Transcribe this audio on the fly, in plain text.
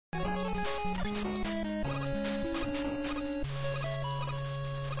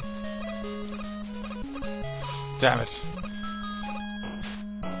Damn it.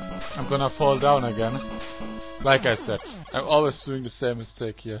 I'm gonna fall down again. Like I said, I'm always doing the same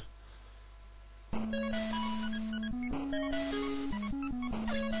mistake here.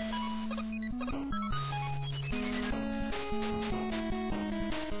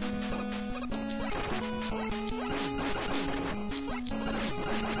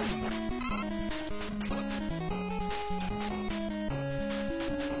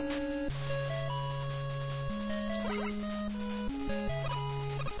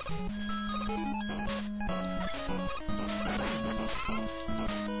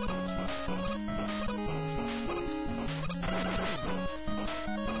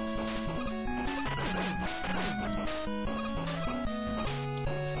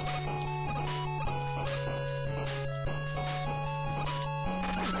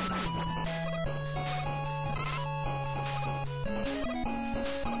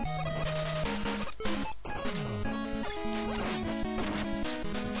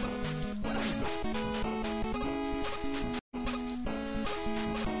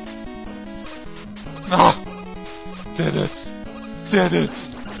 Ah! Did it! Did it!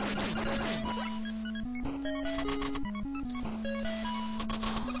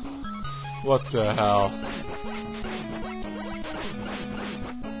 What the hell?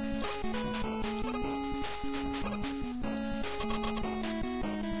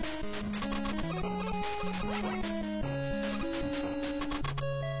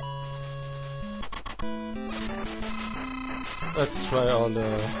 Let's try all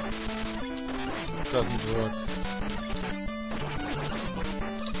the... Doesn't work.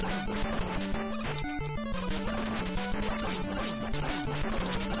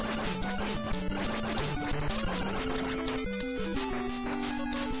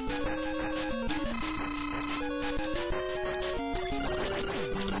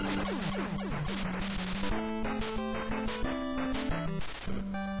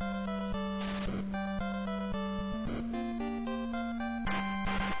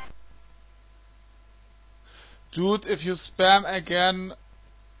 Dude, if you spam again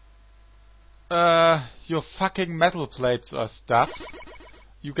your fucking metal plates or stuff,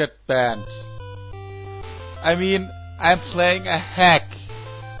 you get banned. I mean, I'm playing a hack.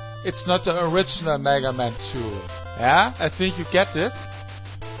 It's not the original Mega Man 2. Yeah? I think you get this.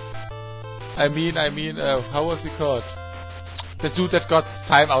 I mean, how was he called? The dude that got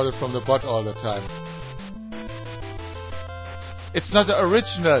time-outed from the bot all the time. It's not the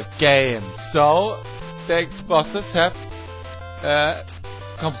original game, so... the bosses have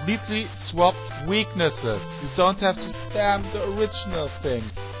completely swapped weaknesses. You don't have to spam the original things.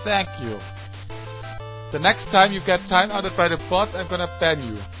 Thank you. The next time you get time-outed by the bot, I'm gonna ban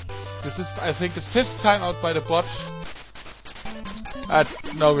you. This is, I think, the 5th time-out by the bot. And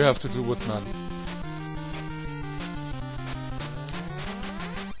now we have to do Woodman.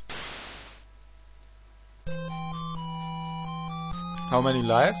 How many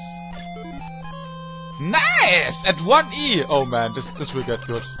lives? Nice! At 1E! Oh man, this will get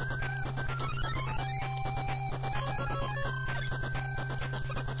good.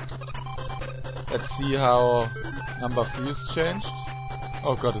 Let's see how number 3 is changed.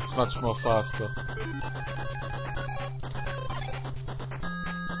 Oh god, it's much more faster.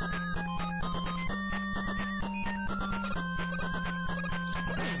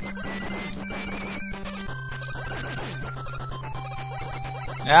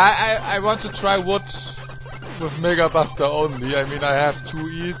 Yeah, I want to try wood with Mega Buster only. I mean, I have 2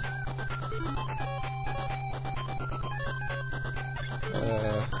 E's.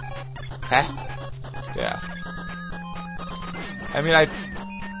 Huh? Yeah. I mean, I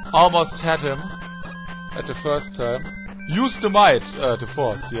almost had him at the first time. Use the might, the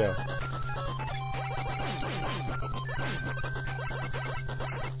force, yeah.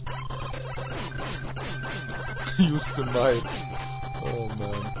 Use the might. Oh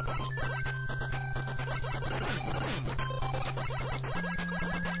man.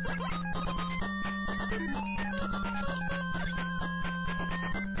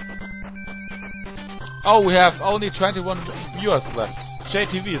 Oh, we have only 21 viewers left.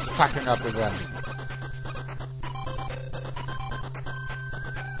 JTV is fucking up again.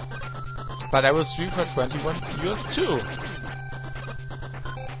 But I will stream for 21 viewers too.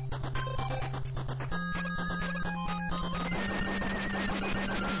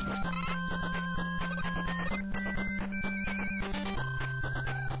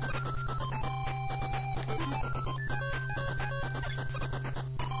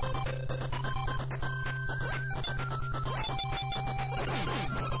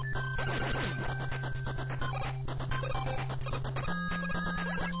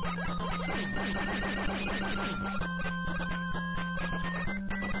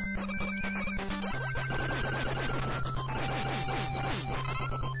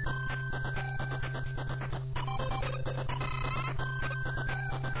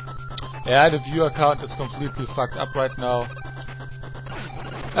 Yeah, the viewer count is completely fucked up right now.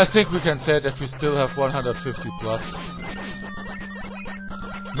 I think we can say that we still have 150 plus.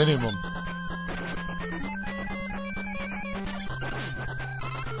 Minimum.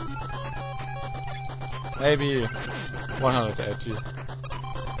 Maybe 180.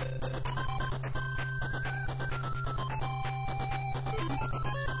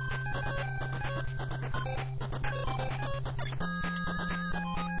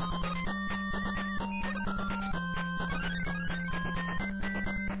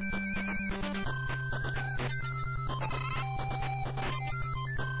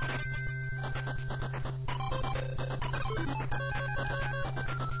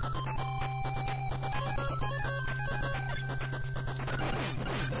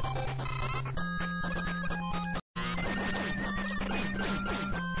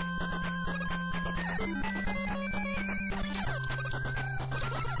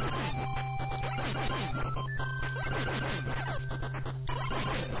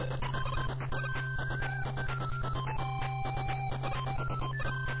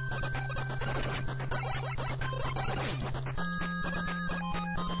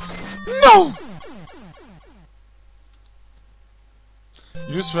 No!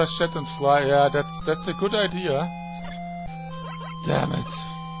 Use rush chat and fly. Yeah, that's a good idea. Damn it.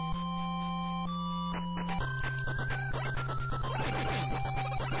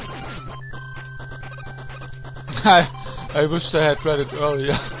 I wish I had read it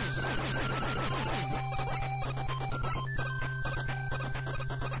earlier.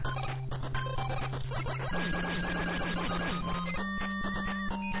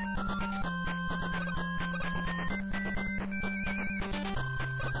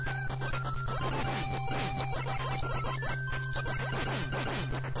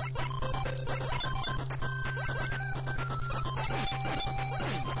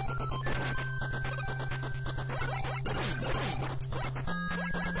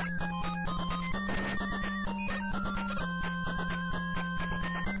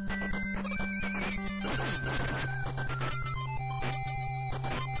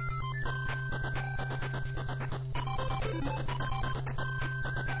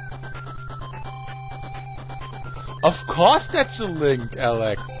 Of course that's a link,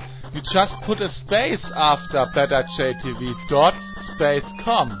 Alex. You just put a space after betterjtv.com.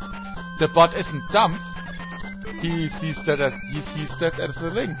 The bot isn't dumb. He sees that as a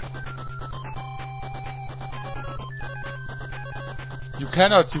link. You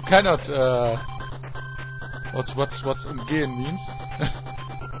cannot what's umgehen means?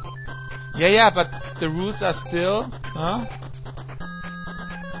 yeah, but the rules are still, huh?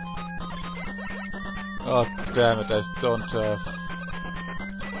 Oh, damn it, I don't have...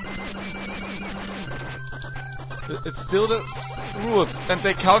 It's still the rules, and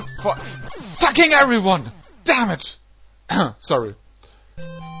they count for fucking everyone! Damn it! Sorry.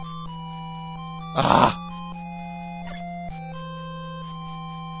 Ah!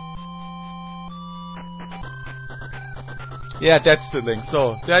 Yeah, that's the link.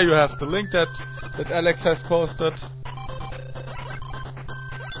 So, there you have the link that Alex has posted.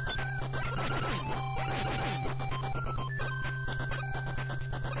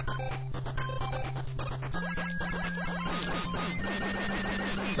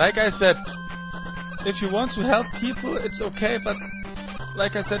 Like I said, if you want to help people, it's okay, but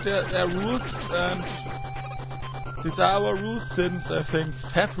like I said, there are rules, and these are our rules since, I think,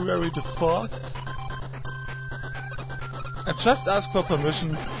 February the 4th. And just ask for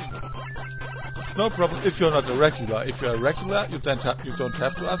permission. It's no problem if you're not a regular. If you're a regular, you don't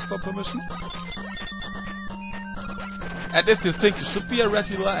have to ask for permission. And if you think you should be a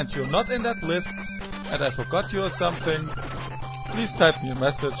regular and you're not in that list, and I forgot you or something, please type me a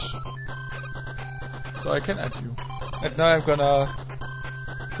message so I can add you. And now I'm gonna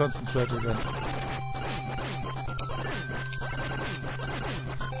concentrate again.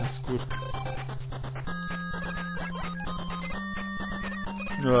 That's good.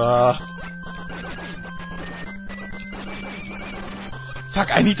 Fuck,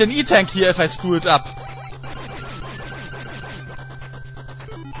 I need an E-Tank here if I screw it up.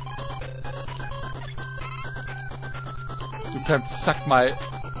 You can suck my...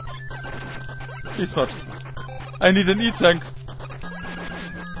 Please not. I need an E-Tank.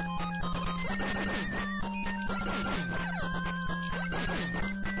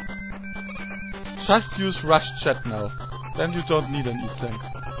 Just use rush chat now. Then you don't need an E-Tank.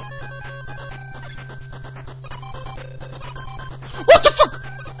 What the fuck?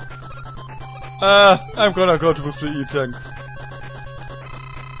 I'm gonna go with the E-Tank.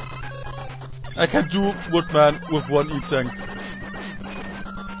 I can do Woodman with one E-Tank.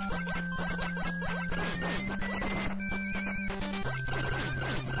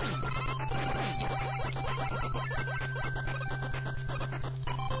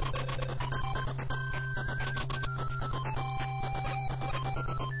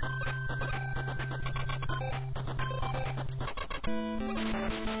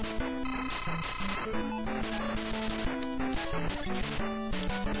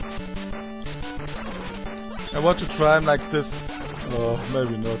 I want to try him like this. Oh,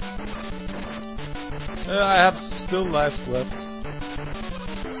 maybe not. I have still lives left.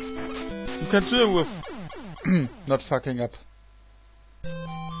 You can do it with not fucking up.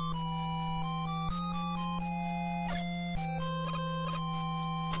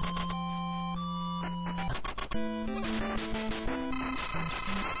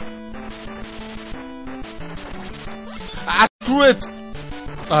 Ah, screw it!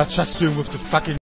 Just doing with the fucking